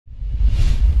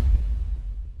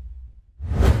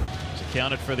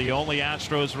Accounted for the only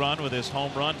Astros run with his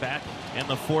home run back in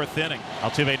the 4th inning.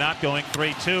 Altuve not going,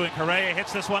 3-2, and Correa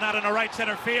hits this one out in the right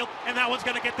center field, and that one's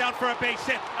going to get down for a base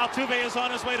hit. Altuve is on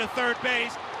his way to third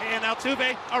base, and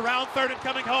Altuve around third and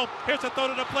coming home. Here's a throw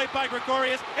to the plate by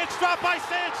Gregorius. It's dropped by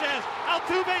Sanchez.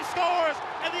 Altuve scores,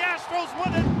 and the Astros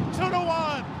win it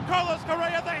 2-1. Carlos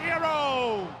Correa, the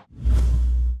hero.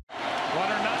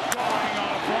 Runner not going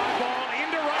on a fly ball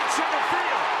into right center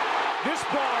field. This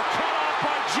ball cut off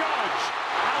by Judge.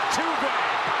 Altuve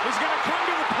is going to come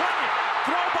to the plate.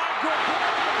 Throw by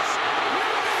Gregorius.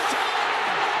 Limited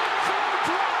time. Throw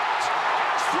dropped.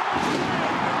 Astros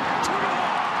win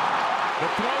 2-1. The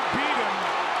throw beat him,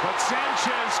 but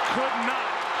Sanchez could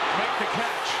not make the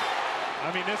catch.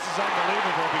 I mean, this is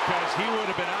unbelievable because he would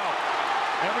have been out.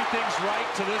 Everything's right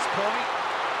to this point.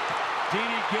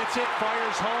 Didi gets it,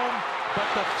 fires home, but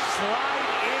the slide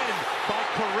in by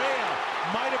Correa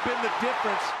might have been the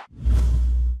difference.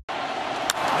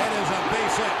 It is a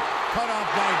base hit, cut off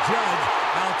by Judge.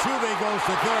 Altuve goes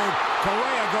to third,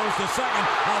 Correa goes to second.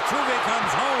 Altuve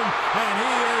comes home, and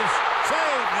he is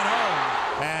safe at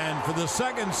home. And for the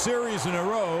second series in a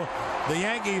row, the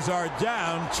Yankees are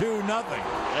down 2-0.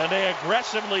 And they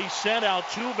aggressively sent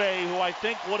Altuve, who I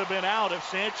think would have been out if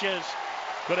Sanchez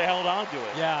could have held on to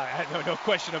it. Yeah, no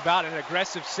question about it. An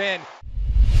aggressive send.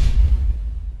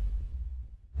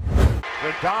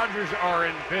 The Dodgers are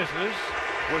in business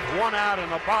with one out in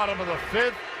the bottom of the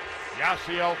 5th.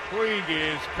 Yasiel Puig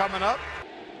is coming up.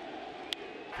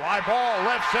 Fly ball,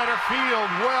 left center field,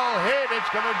 well hit.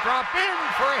 It's going to drop in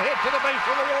for a hit to the base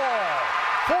of the wall.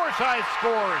 Forsythe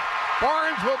scores.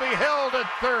 Barnes will be held at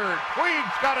third.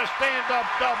 Puig's got a stand-up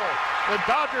double. The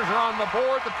Dodgers are on the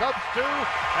board, the Cubs 2,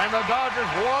 and the Dodgers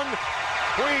 1.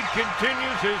 Puig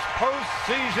continues his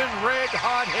postseason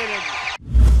red-hot hitting.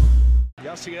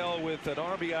 Yasiel with an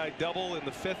RBI double in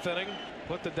the 5th inning.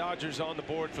 Put the Dodgers on the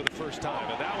board for the first time.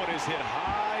 And that one is hit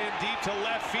high and deep to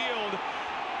left field.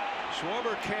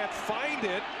 Schwarber can't find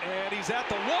it, and he's at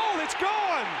the wall. It's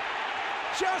gone!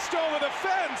 Just over the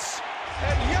fence.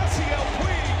 And Yasiel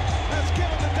Puig has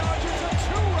given the Dodgers a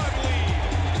 2-run lead.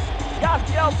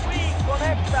 Yasiel Puig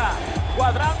conecta.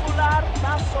 Cuadrangular,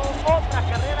 tanto otra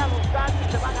carrera. Los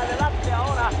Dodgers se van adelante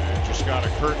ahora. And just got a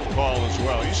curtain call as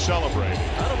well. He's celebrating.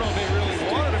 I don't know if they really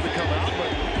wanted him to come out,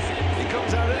 but he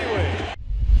comes out anyway.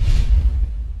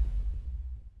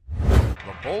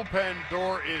 The bullpen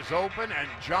door is open, and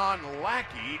John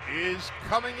Lackey is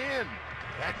coming in.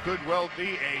 That could well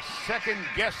be a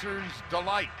second-guesser's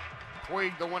delight.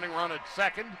 Puig the winning run at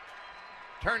second.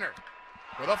 Turner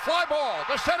with a fly ball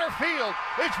to center field.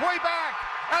 It's way back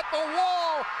at the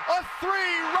wall. A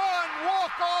 3-run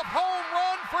walk-off home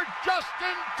run for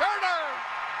Justin Turner.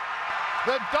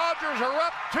 The Dodgers are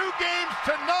up 2 games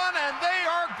to none, and they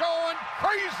are going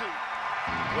crazy.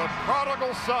 The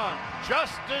prodigal son,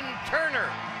 Justin Turner,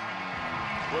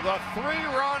 with a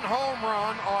 3-run home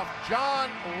run off John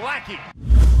Lackey.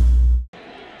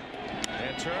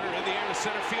 And Turner in the air to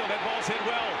center field. That ball's hit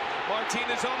well.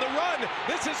 Martinez on the run.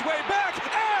 This is way back,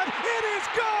 and it is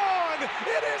gone!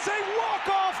 It is a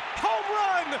walk-off home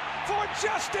run for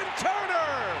Justin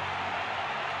Turner!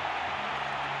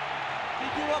 He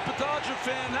grew up a Dodger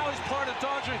fan. Now he's part of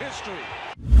Dodger history.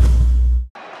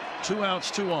 2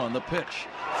 outs, 2 on. The pitch.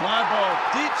 Fly ball,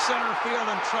 deep center field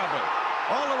in trouble.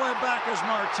 All the way back is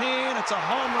Martin. It's a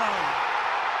home run.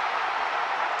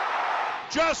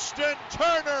 Justin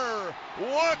Turner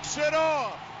walks it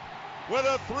off with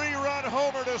a 3-run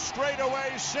homer to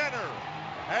straightaway center,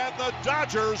 and the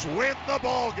Dodgers win the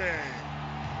ball game.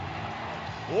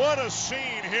 What a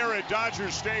scene here at Dodger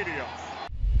Stadium.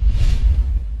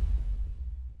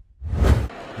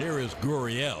 Here is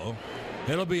Gurriel.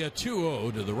 It'll be a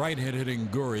 2-0 to the right-hand hitting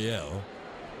Gurriel.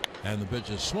 And the pitch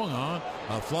is swung on.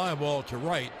 A fly ball to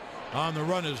right. On the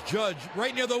run is Judge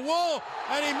right near the wall,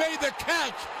 and he made the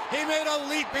catch. He made a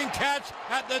leaping catch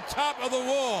at the top of the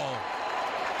wall.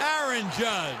 Aaron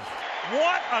Judge.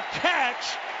 What a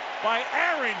catch by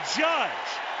Aaron Judge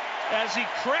as he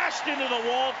crashed into the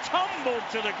wall, tumbled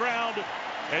to the ground,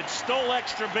 and stole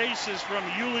extra bases from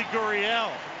Yuli Gurriel.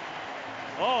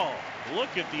 Oh,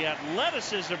 look at the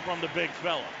athleticism from the big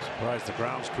fella. Surprised the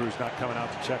grounds crew's not coming out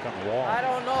to check on the wall. I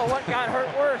don't know what got hurt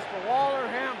worse, the wall or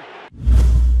him.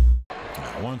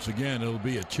 Once again, it'll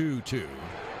be a 2-2.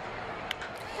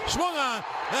 Swung on,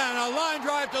 and a line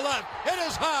drive to left. It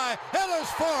is high, it is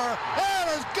far, it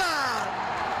is gone.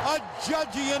 A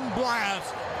Judgian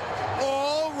blast.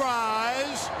 All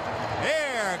rise.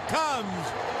 Here comes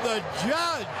the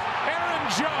Judge. Aaron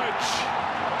Judge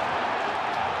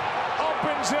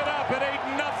opens it up at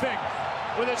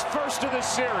 8-0 with his first of the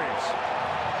series.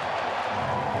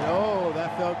 Oh,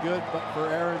 that felt good for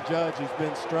Aaron Judge. He's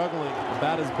been struggling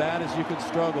about as bad as you can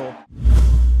struggle.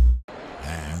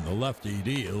 And the lefty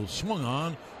deal swung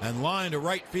on and lined to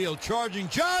right field. Charging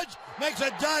Judge makes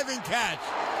a diving catch.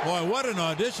 Boy, what an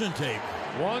audition tape.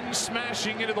 One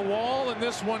smashing into the wall, and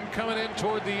this one coming in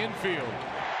toward the infield.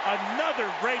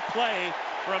 Another great play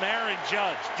from Aaron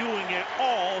Judge, doing it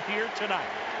all here tonight.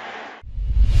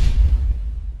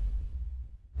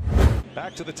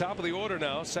 Back to the top of the order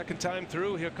now. Second time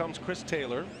through. Here comes Chris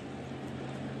Taylor.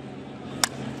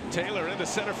 Taylor into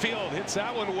center field. Hits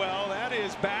that one well. That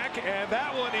is back, and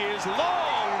that one is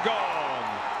long gone.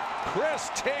 Chris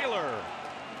Taylor.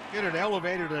 Get it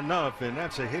elevated enough, and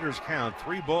that's a hitter's count.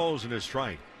 3 balls and a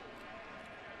strike.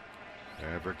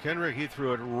 And for Kenrick, he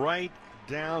threw it right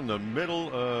down the middle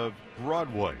of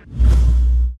Broadway.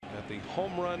 At the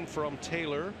home run from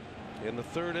Taylor in the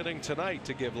 3rd inning tonight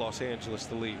to give Los Angeles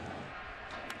the lead.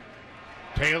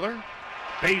 Taylor,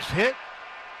 base hit,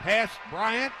 past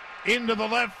Bryant, into the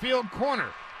left field corner.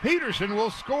 Peterson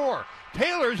will score.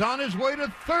 Taylor's on his way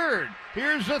to 3rd.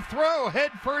 Here's a throw,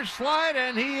 head first slide,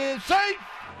 and he is safe.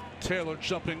 Taylor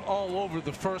jumping all over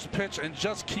the first pitch and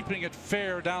just keeping it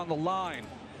fair down the line.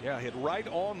 Yeah, hit right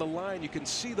on the line. You can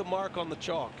see the mark on the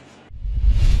chalk.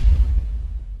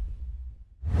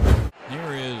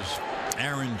 Here is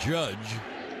Aaron Judge.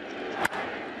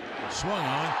 Swung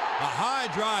on, a high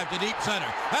drive to deep center.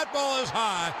 That ball is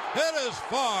high, it is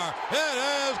far, it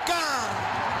is gone.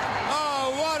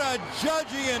 Oh, what a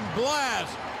Judgian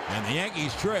blast. And the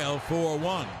Yankees trail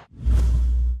 4-1.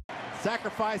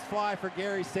 Sacrifice fly for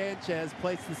Gary Sanchez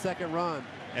plates the 2nd run.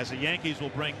 As the Yankees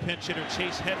will bring pinch hitter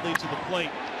Chase Headley to the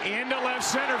plate. Into left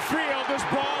center field. This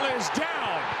ball is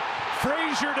down.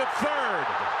 Frazier to 3rd.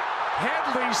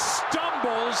 Headley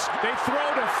stumbles. They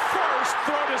throw to 1st,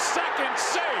 throw to 2nd,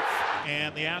 safe.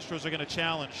 And the Astros are going to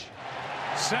challenge.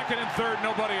 2nd and 3rd,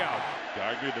 nobody out.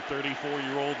 Gardner, the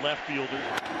 34-year-old left fielder,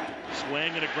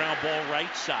 swing and a ground ball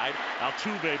right side.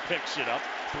 Altuve picks it up,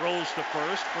 throws to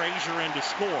 1st, Frazier in to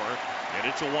score, and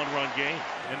it's a 1-run game.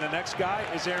 And the next guy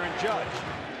is Aaron Judge.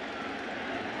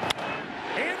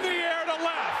 In the air to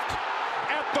left.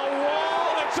 At the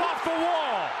wall, it's off the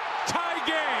wall. Tie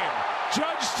game.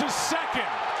 Judge to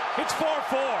 2nd. It's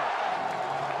 4-4.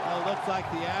 Well, it looks like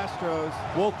the Astros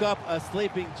woke up a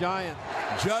sleeping giant.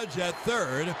 Judge at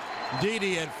 3rd,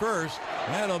 Didi at 1st.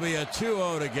 That'll be a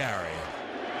 2-0 to Gary.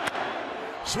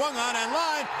 Swung on and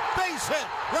line, base hit,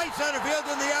 right center field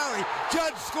in the alley.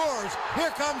 Judge scores.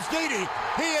 Here comes Didi.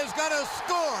 He is going to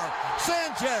score.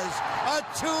 Sanchez, a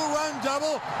 2-run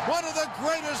double. One of the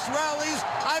greatest rallies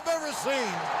I've ever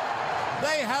seen.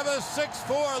 They have a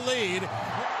 6-4 lead.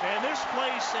 And this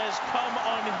place has come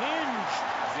unhinged.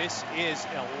 This is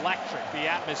electric, the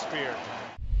atmosphere.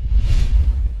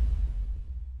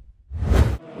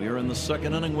 We are in the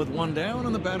 2nd inning with 1 down,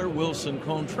 and the batter Wilson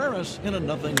Contreras in a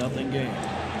 0-0 game.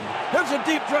 There's a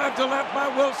deep drive to left by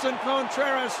Wilson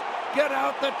Contreras. Get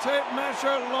out the tape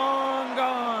measure, long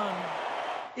gone.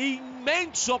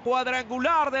 Inmenso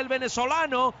cuadrangular del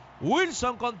venezolano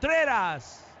Wilson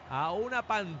Contreras. A una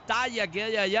pantalla que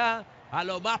hay allá a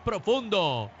lo más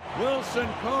profundo. Wilson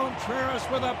Contreras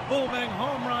with a booming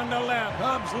home run to left.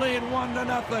 Cubs lead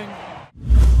 1-0.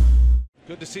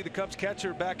 Good to see the Cubs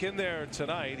catcher back in there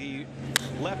tonight. He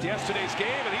left yesterday's game,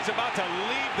 and he's about to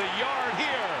leave the yard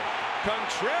here.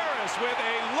 Contreras with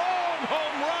a long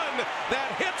home run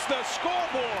that hits the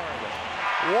scoreboard.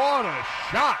 What a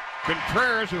shot.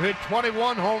 Contreras, who hit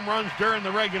 21 home runs during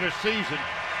the regular season.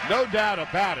 No doubt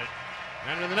about it.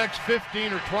 And in the next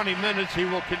 15 or 20 minutes, he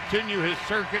will continue his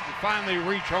circuit and finally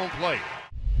reach home plate.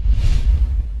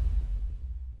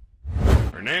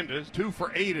 Hernandez, 2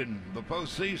 for 8 in the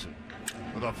postseason.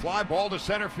 With a fly ball to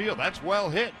center field. That's well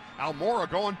hit. Almora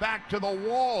going back to the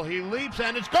wall. He leaps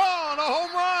and it's gone. A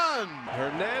home run.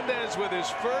 Hernandez with his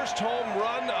first home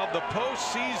run of the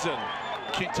postseason.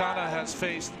 Quintana has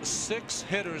faced 6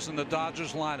 hitters in the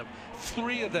Dodgers lineup.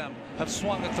 3 of them have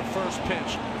swung at the first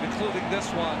pitch, including this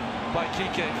one by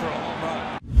Kike for a home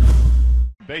run.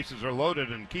 Bases are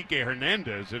loaded, and Kike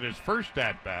Hernandez in his first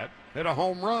at-bat hit a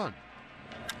home run.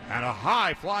 And a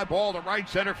high fly ball to right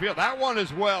center field. That one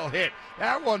is well hit.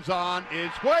 That one's on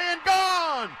its way and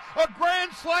gone. A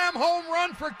grand slam home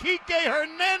run for Kike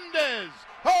Hernandez.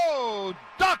 Oh,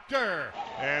 doctor.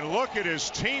 And look at his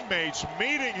teammates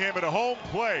meeting him at home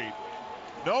plate.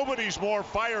 Nobody's more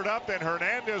fired up than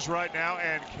Hernandez right now,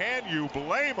 and can you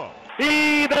blame him?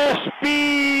 Y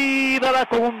despídala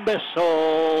con un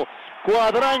beso.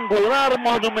 Cuadrangular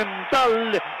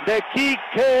monumental de Kike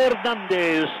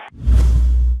Hernandez.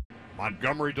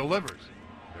 Montgomery delivers.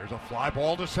 There's a fly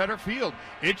ball to center field.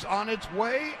 It's on its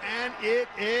way, and it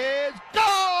is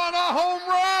gone! A home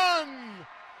run!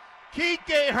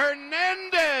 Kike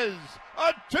Hernandez,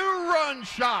 a 2-run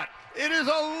shot. It is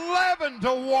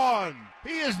 11-1.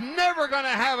 He is never going to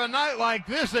have a night like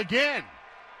this again,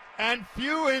 and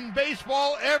few in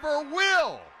baseball ever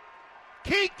will.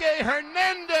 Kike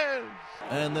Hernandez.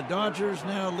 And the Dodgers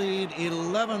now lead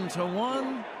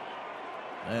 11-1.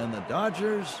 And the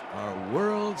Dodgers are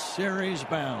World Series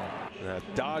bound. The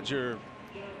Dodger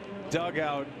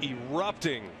dugout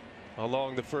erupting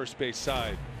along the first base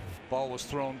side. Ball was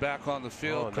thrown back on the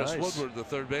field. Oh, Chris nice. Woodward, the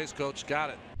third base coach, got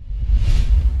it.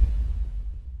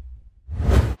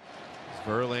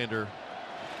 Verlander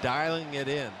dialing it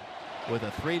in with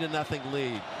a 3-0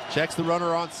 lead. Checks the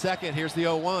runner on second. Here's the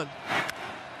 0-1.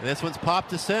 And this one's popped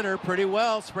to center pretty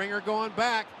well. Springer going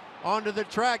back onto the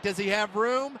track. Does he have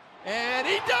room? And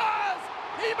he does!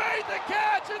 He made the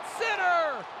catch at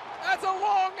center! That's a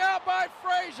long out by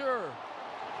Frazier.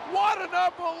 What an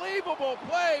unbelievable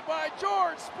play by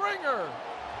George Springer.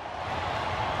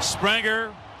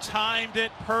 Springer timed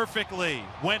it perfectly.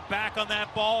 Went back on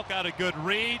that ball, got a good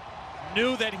read.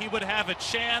 Knew that he would have a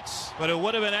chance, but it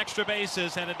would have been extra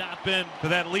bases had it not been for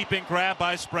that leaping grab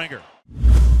by Springer.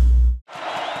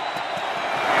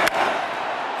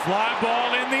 Fly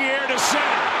ball in the air to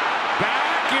center.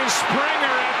 Back is Springer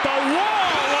at the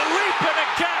wall. A leap and a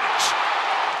catch.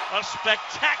 A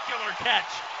spectacular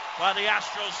catch by the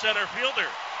Astros center fielder.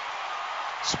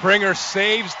 Springer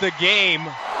saves the game.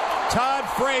 Todd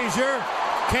Frazier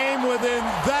came within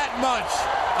that much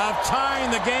of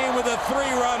tying the game with a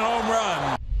 3-run home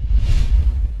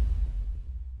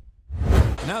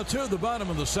run. Now to the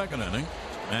bottom of the second inning,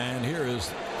 and here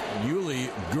is Yuli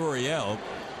Gurriel,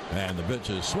 and the pitch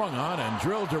is swung on and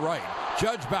drilled to right.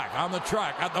 Judge back on the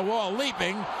track at the wall,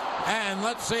 leaping, and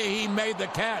let's see, he made the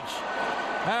catch.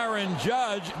 Aaron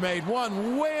Judge made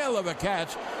one whale of a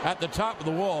catch at the top of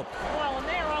the wall. Well, and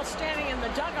they're all standing in the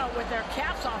dugout with their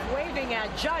caps off, waving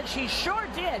at Judge. He sure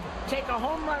did take a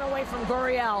home run away from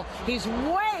Gurriel. He's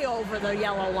way over the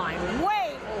yellow line,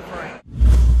 way over it.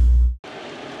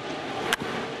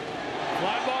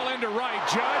 Fly ball into right.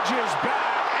 Judge is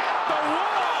back at the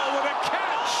wall with a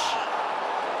catch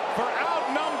for out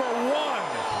number 1.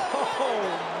 Oh,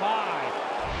 my.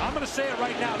 I'm going to say it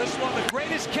right now. This is one of the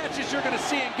greatest catches you're going to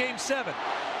see in Game 7.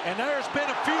 And there's been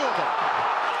a few of them.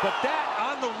 But that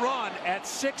on the run at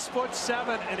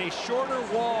 6'7" and a shorter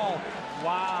wall.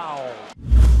 Wow.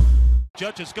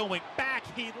 Judge is going back.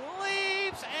 He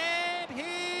leaps and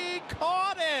he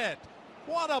caught it.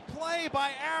 What a play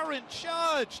by Aaron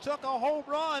Judge. Took a home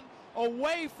run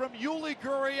away from Yuli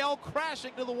Gurriel,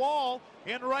 crashing to the wall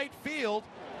in right field.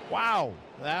 Wow,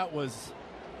 that was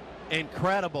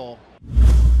incredible.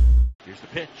 Here's the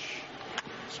pitch.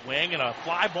 Swing and a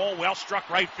fly ball well struck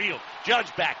right field.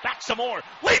 Judge back some more.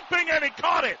 Leaping and he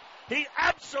caught it. He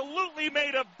absolutely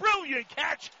made a brilliant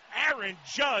catch. Aaron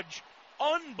Judge,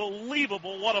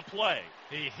 unbelievable, what a play.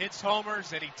 He hits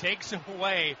homers and he takes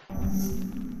away.